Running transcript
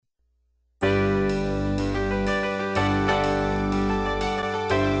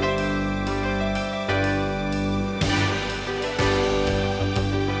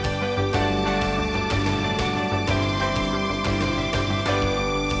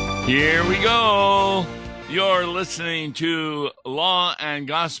Here we go. You're listening to Law and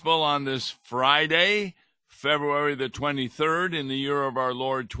Gospel on this Friday, February the 23rd in the year of our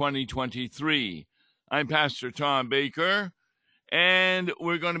Lord 2023. I'm Pastor Tom Baker, and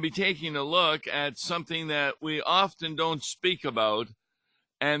we're going to be taking a look at something that we often don't speak about,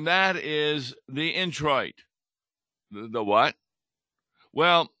 and that is the introit. The what?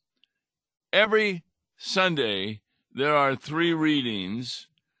 Well, every Sunday there are 3 readings.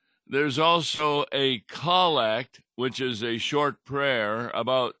 There's also a collect, which is a short prayer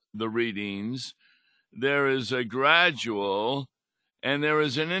about the readings. There is a gradual, and there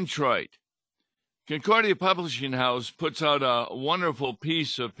is an introit. Concordia Publishing House puts out a wonderful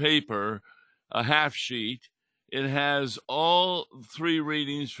piece of paper, a half sheet. It has all 3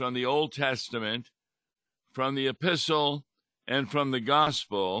 readings from the Old Testament, from the Epistle, and from the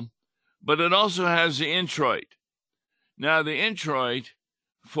Gospel, but it also has the introit. Now, the introit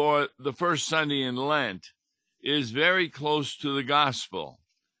for the first Sunday in Lent is very close to the gospel.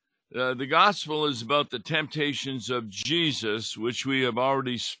 The gospel is about the temptations of Jesus, which we have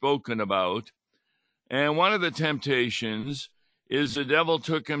already spoken about. And one of the temptations is the devil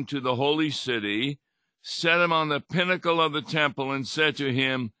took him to the holy city, set him on the pinnacle of the temple, and said to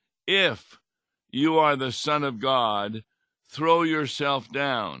him, "If you are the Son of God, throw yourself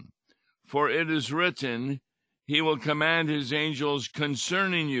down. For it is written, He will command His angels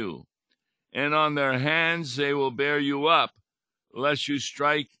concerning you, and on their hands they will bear you up, lest you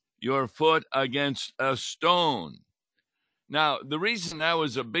strike your foot against a stone." Now, the reason that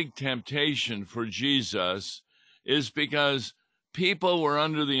was a big temptation for Jesus is because people were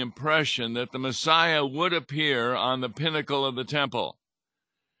under the impression that the Messiah would appear on the pinnacle of the temple,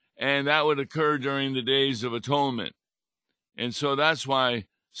 and that would occur during the Days of Atonement. And so that's why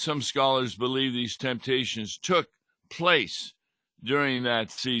some scholars believe these temptations took place during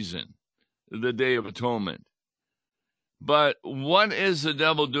that season, the Day of Atonement. But what is the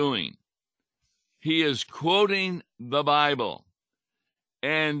devil doing? He is quoting the Bible.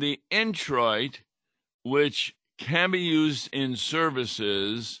 And the introit, which can be used in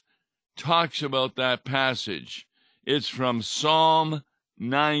services, talks about that passage. It's from Psalm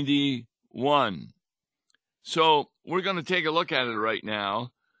 91. So we're going to take a look at it right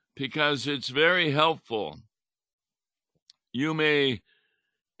now, because it's very helpful. You may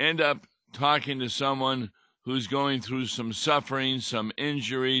end up talking to someone who's going through some suffering, some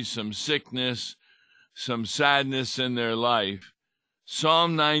injury, some sickness, some sadness in their life.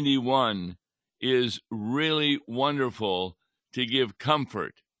 Psalm 91 is really wonderful to give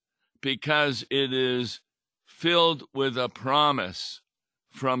comfort, because it is filled with a promise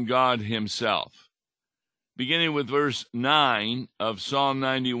from God Himself. Beginning with verse 9 of Psalm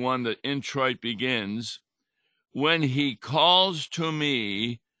 91, the introit begins, "When He calls to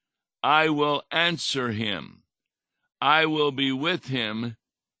me, I will answer Him. I will be with Him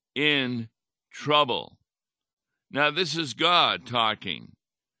in trouble." Now, this is God talking,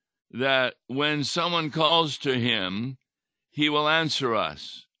 that when someone calls to Him, He will answer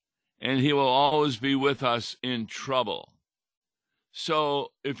us, and He will always be with us in trouble.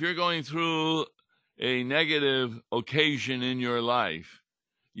 So if you're going through a negative occasion in your life,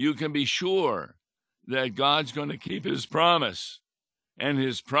 you can be sure that God's going to keep His promise. And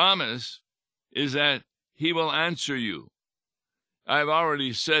His promise is that He will answer you. I've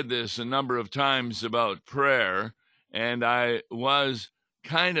already said this a number of times about prayer, and I was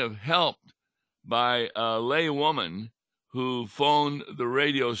kind of helped by a lay woman who phoned the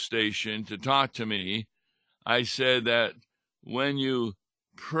radio station to talk to me. I said that when you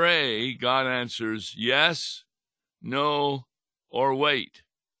pray, God answers yes, no, or wait.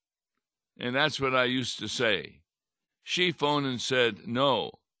 And that's what I used to say. She phoned and said,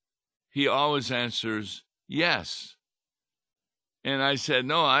 no, He always answers yes. And I said,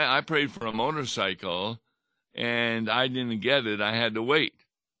 no, I prayed for a motorcycle, and I didn't get it. I had to wait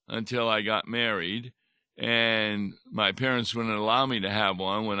until I got married, and my parents wouldn't allow me to have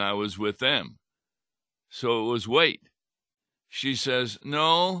one when I was with them. So it was wait. She says,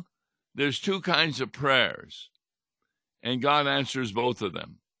 no, there's 2 kinds of prayers, and God answers both of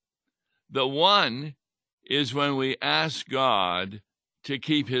them. The one is when we ask God to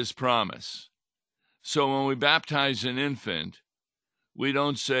keep His promise. So when we baptize an infant, we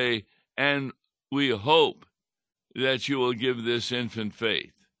don't say, and we hope that you will give this infant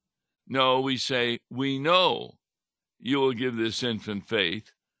faith. No, we say, we know you will give this infant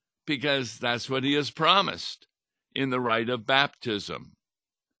faith, because that's what He has promised in the rite of baptism.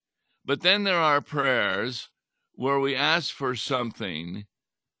 But then there are prayers where we ask for something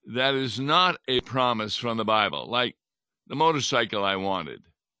that is not a promise from the Bible, like the motorcycle I wanted.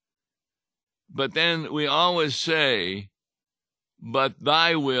 But then we always say, but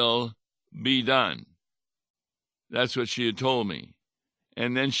thy will be done. That's what she had told me.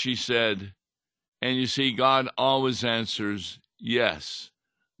 And then she said, and you see, God always answers, yes,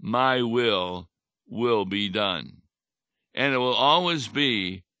 my will be done. And it will always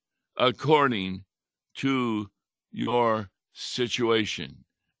be according to your situation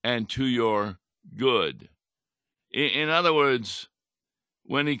and to your good. In other words,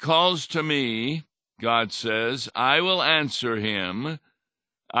 when he calls to me, God says, I will answer him.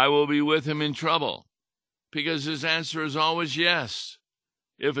 I will be with him in trouble. Because his answer is always yes.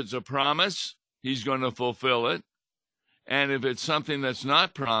 If it's a promise, he's going to fulfill it. And if it's something that's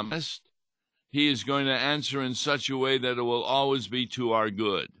not promised, he is going to answer in such a way that it will always be to our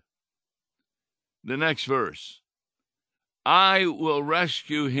good. The next verse. I will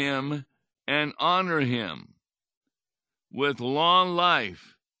rescue him and honor him. With long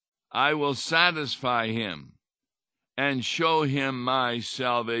life I will satisfy him and show him my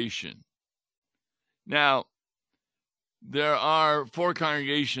salvation. Now, there are 4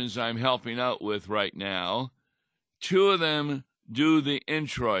 congregations I'm helping out with right now. 2 of them do the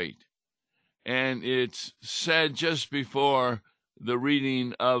introit, and it's said just before the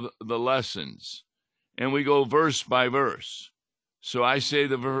reading of the lessons. And we go verse by verse. So I say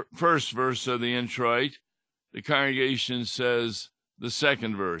the first verse of the introit, the congregation says the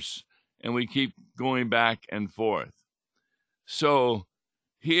second verse, and we keep going back and forth. So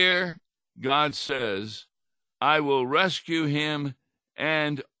here God says, I will rescue him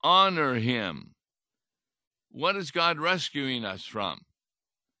and honor him. What is God rescuing us from?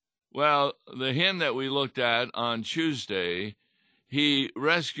 Well, the hymn that we looked at on Tuesday, he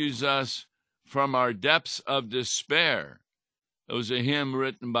rescues us from our depths of despair. It was a hymn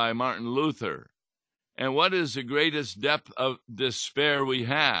written by Martin Luther. And what is the greatest depth of despair we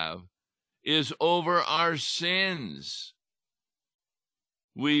have is over our sins.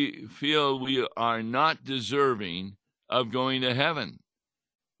 We feel we are not deserving of going to heaven.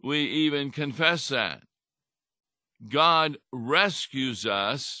 We even confess that. God rescues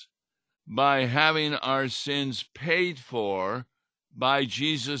us by having our sins paid for by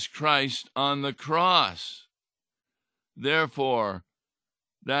Jesus Christ on the cross. Therefore,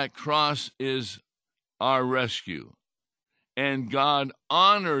 that cross is our rescue. And God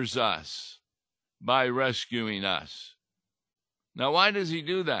honors us by rescuing us. Now, why does he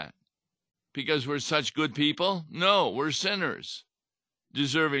do that? Because we're such good people? No, we're sinners,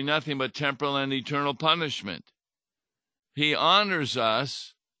 deserving nothing but temporal and eternal punishment. He honors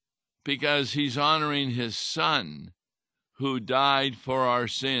us because he's honoring his Son, who died for our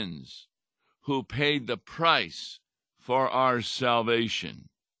sins, who paid the price for our salvation.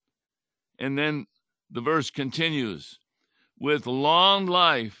 And then the verse continues, with long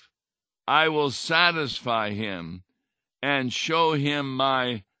life I will satisfy him and show him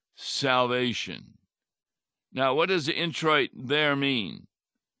my salvation. Now, what does the introit there mean?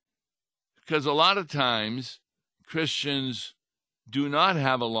 Because a lot of times Christians do not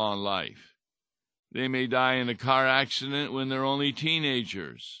have a long life. They may die in a car accident when they're only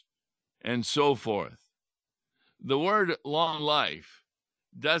teenagers, and so forth. The word long life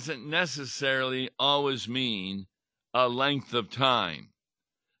doesn't necessarily always mean a length of time,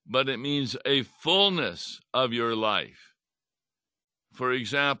 but it means a fullness of your life. For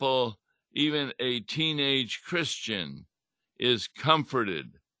example, even a teenage Christian is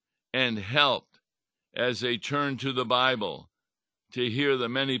comforted and helped as they turn to the Bible to hear the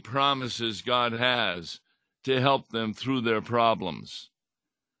many promises God has to help them through their problems.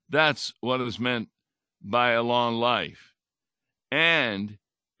 That's what is meant by a long life. And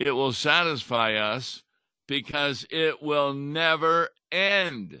it will satisfy us because it will never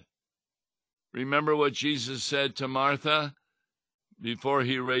end. Remember what Jesus said to Martha before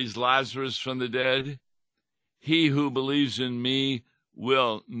he raised Lazarus from the dead? He who believes in me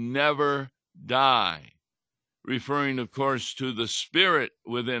will never die. Referring, of course, to the Spirit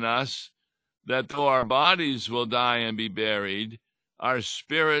within us, that though our bodies will die and be buried, our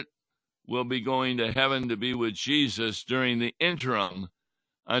spirit will be going to heaven to be with Jesus during the interim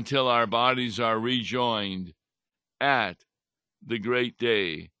until our bodies are rejoined at the great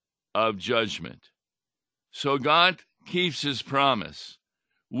day of judgment. So God keeps his promise.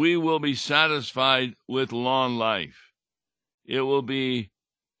 We will be satisfied with long life. It will be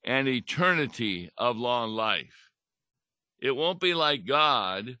an eternity of long life. It won't be like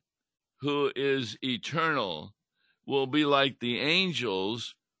God, who is eternal, will be like the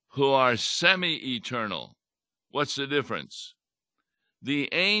angels who are semi-eternal. What's the difference? The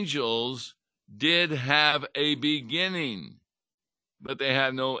angels did have a beginning, but they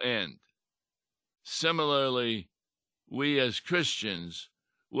had no end. Similarly, we as Christians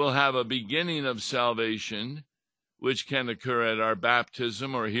will have a beginning of salvation, which can occur at our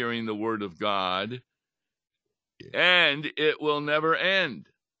baptism or hearing the word of God, and it will never end,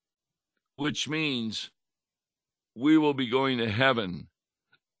 which means we will be going to heaven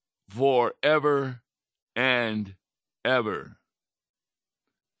forever and ever.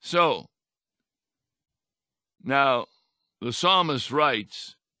 So, now the psalmist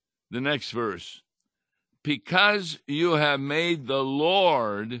writes, the next verse, because you have made the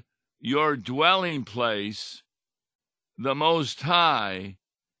Lord your dwelling place, the Most High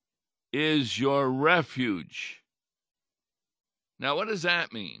is your refuge. Now, what does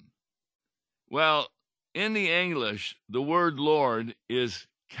that mean? Well, in the English, the word Lord is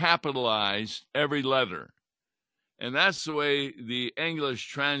capitalized every letter. And that's the way the English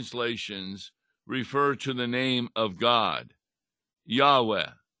translations refer to the name of God, Yahweh,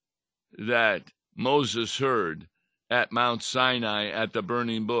 that Moses heard at Mount Sinai at the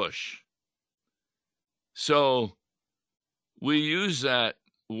burning bush. So we use that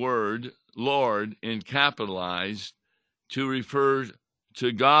word, Lord, in capitalized to refer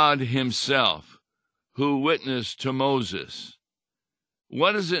to God himself, who witnessed to Moses.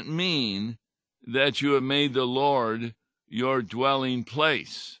 What does it mean that you have made the Lord your dwelling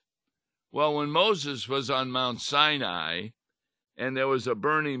place? Well, when Moses was on Mount Sinai and there was a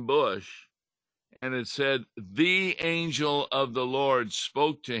burning bush, and it said, the angel of the Lord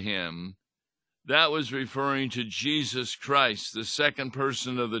spoke to him, that was referring to Jesus Christ, the second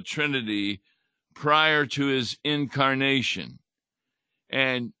person of the Trinity, prior to his incarnation.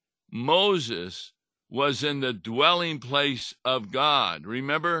 And Moses was in the dwelling place of God.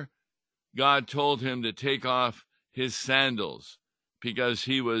 Remember, God told him to take off his sandals because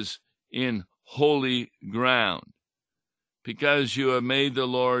he was in holy ground. Because you have made the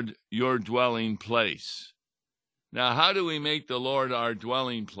Lord your dwelling place. Now, how do we make the Lord our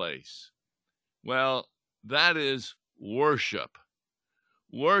dwelling place? Well, that is worship.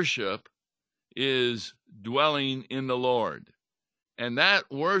 Worship is dwelling in the Lord. And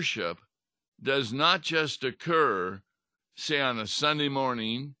that worship does not just occur, say, on a Sunday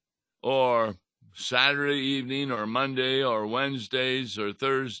morning or Saturday evening or Monday or Wednesdays or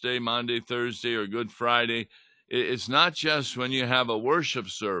Thursday, Monday, Thursday, or Good Friday. It's not just when you have a worship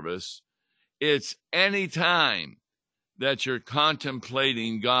service. It's any time that you're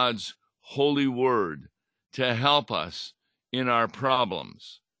contemplating God's holy word to help us in our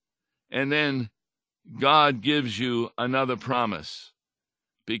problems. And then God gives you another promise.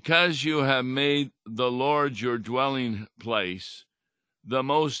 Because you have made the Lord your dwelling place, the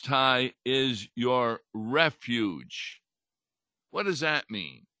Most High is your refuge. What does that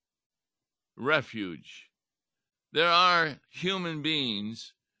mean? Refuge. There are human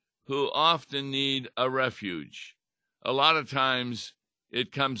beings who often need a refuge. A lot of times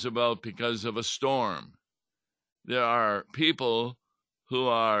it comes about because of a storm. There are people who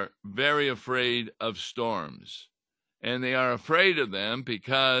are very afraid of storms, and they are afraid of them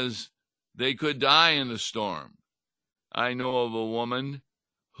because they could die in a storm. I know of a woman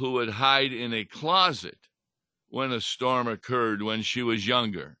who would hide in a closet when a storm occurred when she was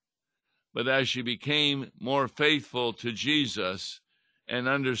younger. But as she became more faithful to Jesus and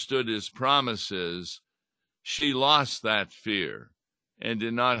understood his promises, she lost that fear and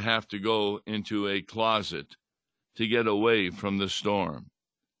did not have to go into a closet to get away from the storm.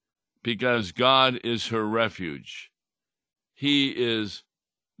 Because God is her refuge. He is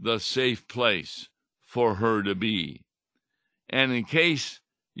the safe place for her to be. And in case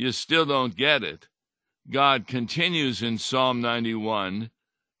you still don't get it, God continues in Psalm 91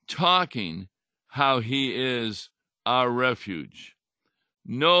 talking how he is our refuge.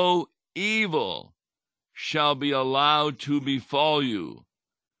 No evil shall be allowed to befall you.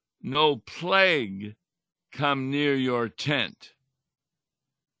 No plague come near your tent.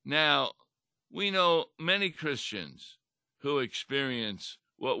 Now, we know many Christians who experience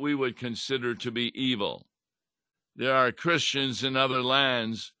what we would consider to be evil. There are Christians in other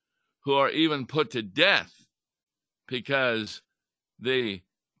lands who are even put to death because they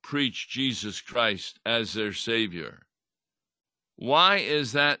preach Jesus Christ as their Savior. Why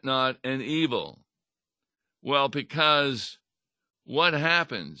is that not an evil? Well, because what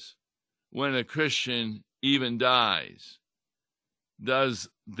happens when a Christian even dies? Does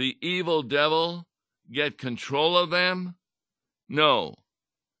the evil devil get control of them? No.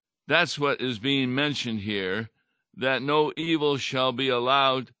 That's what is being mentioned here, that no evil shall be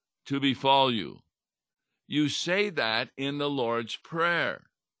allowed to befall you. You say that in the Lord's Prayer.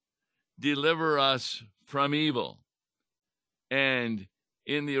 Deliver us from evil. And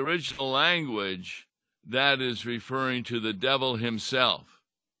In the original language, that is referring to the devil himself.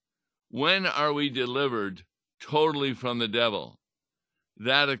 When are we delivered totally from the devil?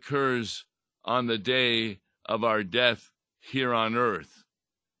 That occurs on the day of our death here on earth.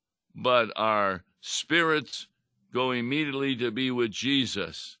 But our spirits go immediately to be with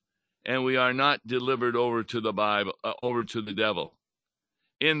Jesus, and we are not delivered over to the devil.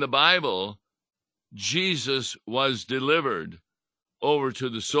 In the Bible, Jesus was delivered over to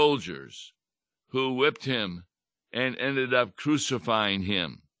the soldiers who whipped him and ended up crucifying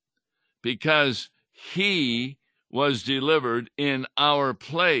him, because he was delivered in our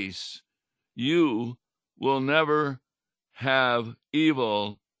place. You will never have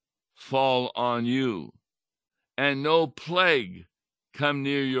evil fall on you, and no plague come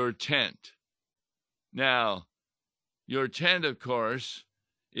near your tent. Now, your tent, of course,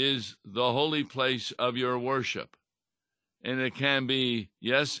 is the holy place of your worship. And it can be,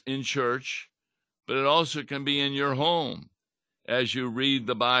 yes, in church, but it also can be in your home as you read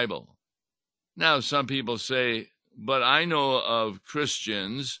the Bible. Now, some people say, but I know of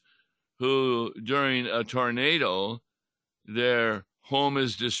Christians who, during a tornado, their home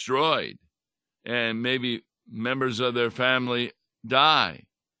is destroyed and maybe members of their family die.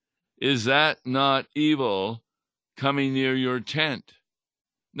 Is that not evil coming near your tent?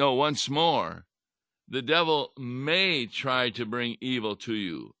 No, once more, the devil may try to bring evil to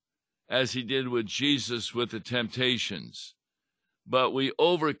you, as he did with Jesus with the temptations. But we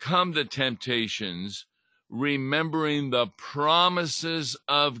overcome the temptations remembering the promises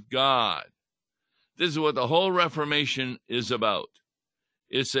of God. This is what the whole Reformation is about.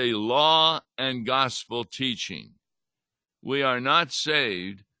 It's a law and gospel teaching. We are not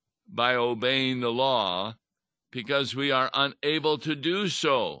saved by obeying the law because we are unable to do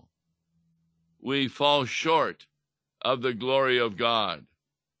so. We fall short of the glory of God.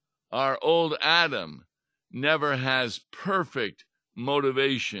 Our old Adam never has perfect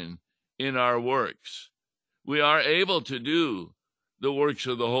motivation in our works. We are able to do the works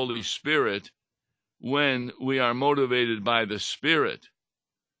of the Holy Spirit when we are motivated by the Spirit.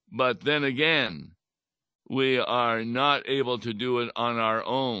 But then again, we are not able to do it on our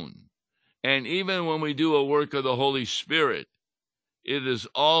own. And even when we do a work of the Holy Spirit, it is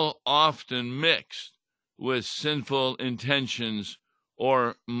all often mixed with sinful intentions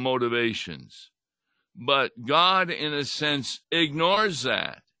or motivations. But God, in a sense, ignores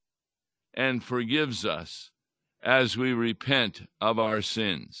that and forgives us as we repent of our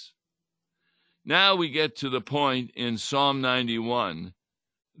sins. Now we get to the point in Psalm 91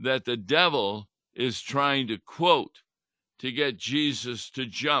 that the devil is trying to quote to get Jesus to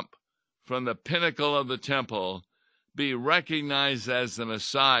jump from the pinnacle of the temple, be recognized as the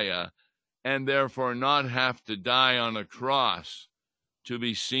Messiah, and therefore not have to die on a cross to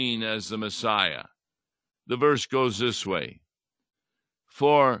be seen as the Messiah. The verse goes this way: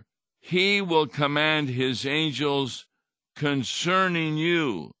 "For he will command his angels concerning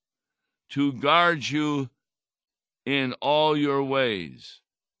you to guard you in all your ways.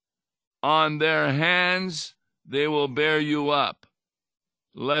 On their hands they will bear you up,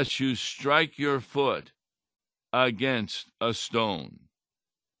 lest you strike your foot against a stone."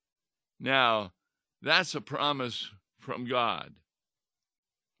 Now, that's a promise from God.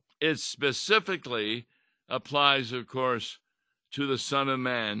 It specifically applies, of course, to the Son of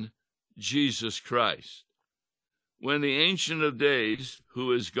Man, Jesus Christ. When the Ancient of Days,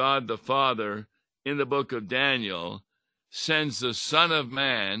 who is God the Father, in the book of Daniel, sends the Son of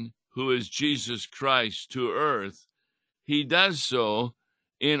Man, who is Jesus Christ, to earth, he does so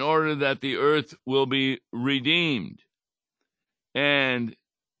in order that the earth will be redeemed. And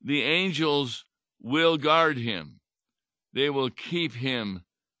the angels will guard him. They will keep him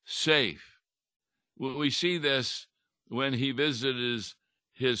safe. We see this when he visited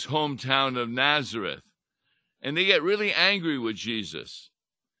his hometown of Nazareth. And they get really angry with Jesus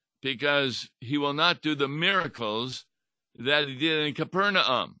because he will not do the miracles that he did in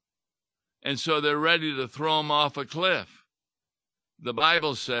Capernaum. And so they're ready to throw him off a cliff. The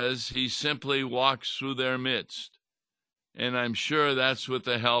Bible says he simply walks through their midst. And I'm sure that's with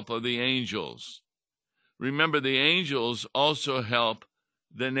the help of the angels. Remember, the angels also help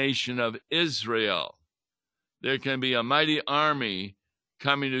the nation of Israel. There can be a mighty army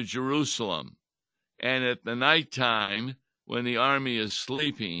coming to Jerusalem. And at the nighttime, when the army is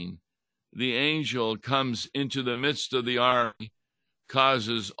sleeping, the angel comes into the midst of the army,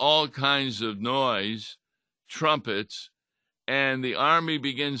 causes all kinds of noise, trumpets, and the army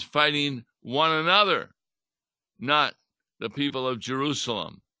begins fighting one another, not the people of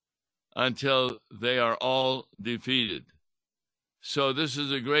Jerusalem, until they are all defeated. So this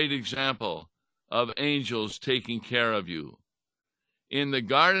is a great example of angels taking care of you. In the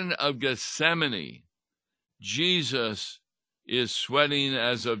Garden of Gethsemane, Jesus is sweating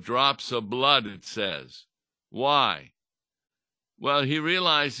as of drops of blood, it says. Why? Well, he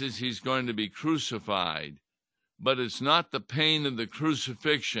realizes he's going to be crucified, but it's not the pain of the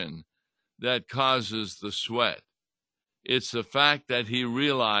crucifixion that causes the sweat. It's the fact that he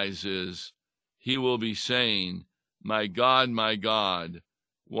realizes he will be saying, my God,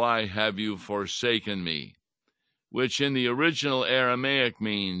 why have you forsaken me? Which in the original Aramaic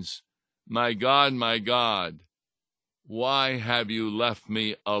means, my God, why have you left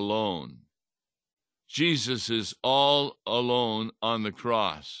me alone? Jesus is all alone on the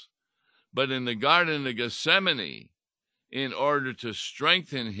cross. But in the Garden of Gethsemane, in order to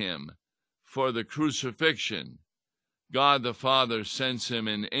strengthen him for the crucifixion, God the Father sends him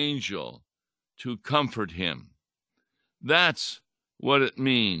an angel to comfort him. That's what it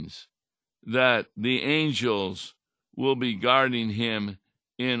means, that the angels will be guarding him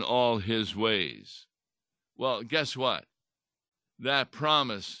in all his ways. Well, guess what? That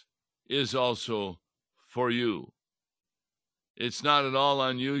promise is also for you. It's not at all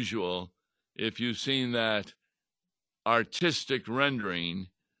unusual if you've seen that artistic rendering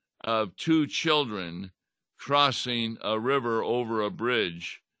of two children crossing a river over a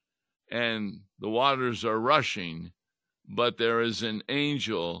bridge, and the waters are rushing, but there is an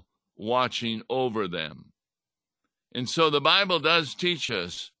angel watching over them. And so the Bible does teach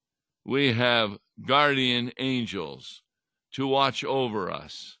us we have guardian angels to watch over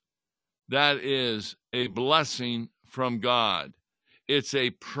us. That is a blessing from God. It's a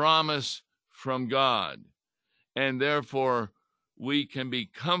promise from God. And therefore, we can be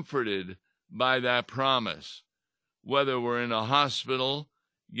comforted by that promise, whether we're in a hospital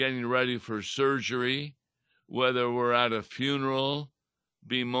getting ready for surgery, whether we're at a funeral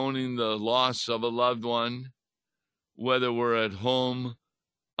bemoaning the loss of a loved one, whether we're at home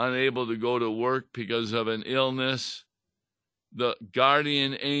unable to go to work because of an illness. The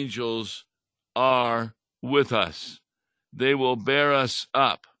guardian angels are with us. They will bear us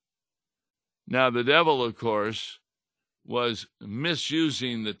up. Now, the devil, of course, was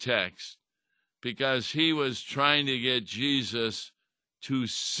misusing the text because he was trying to get Jesus to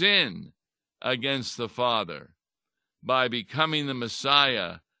sin against the Father by becoming the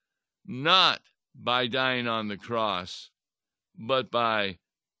Messiah, not by dying on the cross, but by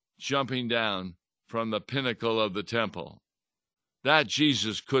jumping down from the pinnacle of the temple. That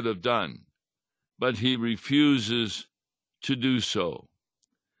Jesus could have done, but he refuses to do so.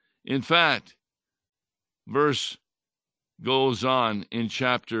 In fact, verse goes on in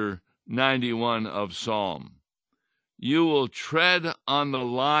chapter 91 of Psalm. You will tread on the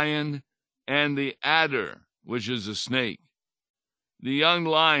lion and the adder, which is a snake, the young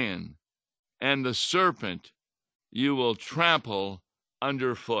lion and the serpent you will trample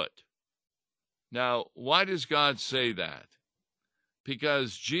underfoot. Now, why does God say that?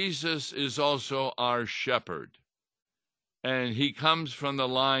 Because Jesus is also our shepherd, and he comes from the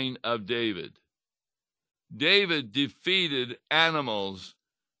line of David. David defeated animals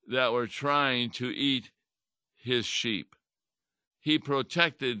that were trying to eat his sheep. He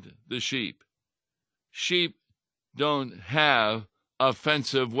protected the sheep. Sheep don't have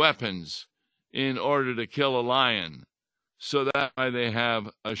offensive weapons in order to kill a lion, so that's why they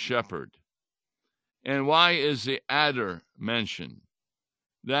have a shepherd. And why is the adder mentioned?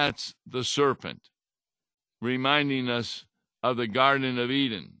 That's the serpent, reminding us of the Garden of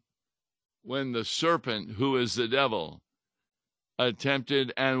Eden, when the serpent, who is the devil,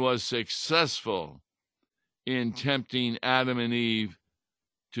 attempted and was successful in tempting Adam and Eve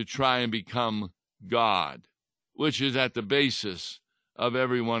to try and become God, which is at the basis of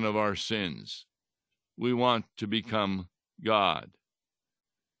every one of our sins. We want to become God.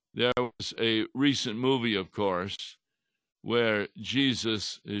 There was a recent movie, of course, where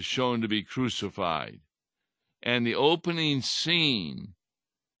Jesus is shown to be crucified. And the opening scene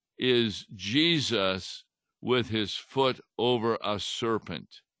is Jesus with his foot over a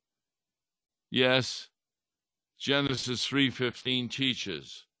serpent. Yes, Genesis 3:15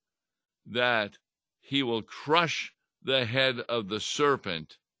 teaches that he will crush the head of the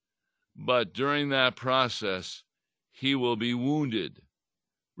serpent, but during that process, he will be wounded,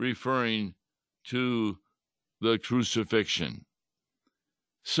 referring to the crucifixion.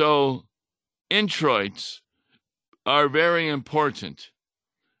 So, introits are very important,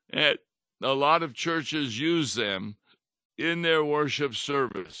 and a lot of churches use them in their worship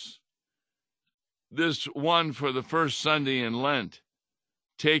service. This one for the first Sunday in Lent,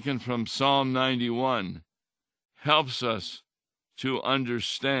 taken from Psalm 91, helps us to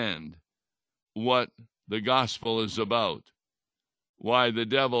understand what the gospel is about, why the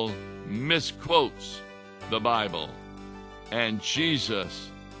devil misquotes the Bible, and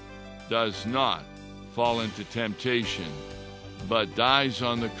Jesus does not fall into temptation, but dies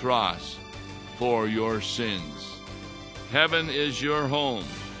on the cross for your sins. Heaven is your home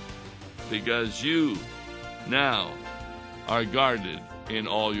because you now are guarded in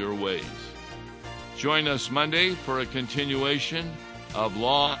all your ways. Join us Monday for a continuation of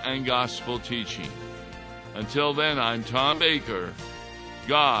Law and Gospel teaching. Until then, I'm Tom Baker.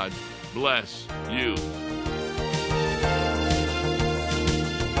 God bless you.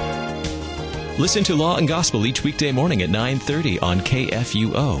 Listen to Law and Gospel each weekday morning at 9:30 on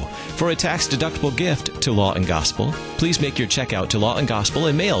KFUO. For a tax-deductible gift to Law and Gospel, please make your check out to Law and Gospel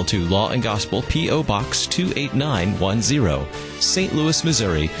and mail to Law and Gospel, P.O. Box 28910, St. Louis,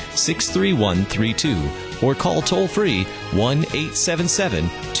 Missouri 63132, or call toll-free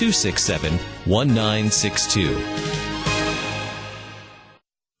 1-877-267-1962.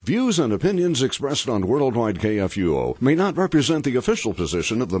 Views and opinions expressed on Worldwide KFUO may not represent the official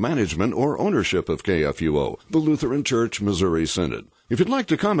position of the management or ownership of KFUO, the Lutheran Church Missouri Synod. If you'd like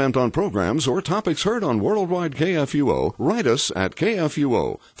to comment on programs or topics heard on Worldwide KFUO, write us at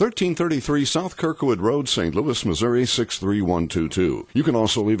KFUO, 1333 South Kirkwood Road, St. Louis, Missouri 63122. You can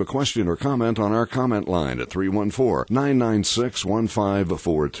also leave a question or comment on our comment line at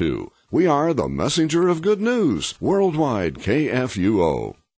 314-996-1542. We are the messenger of good news, Worldwide KFUO.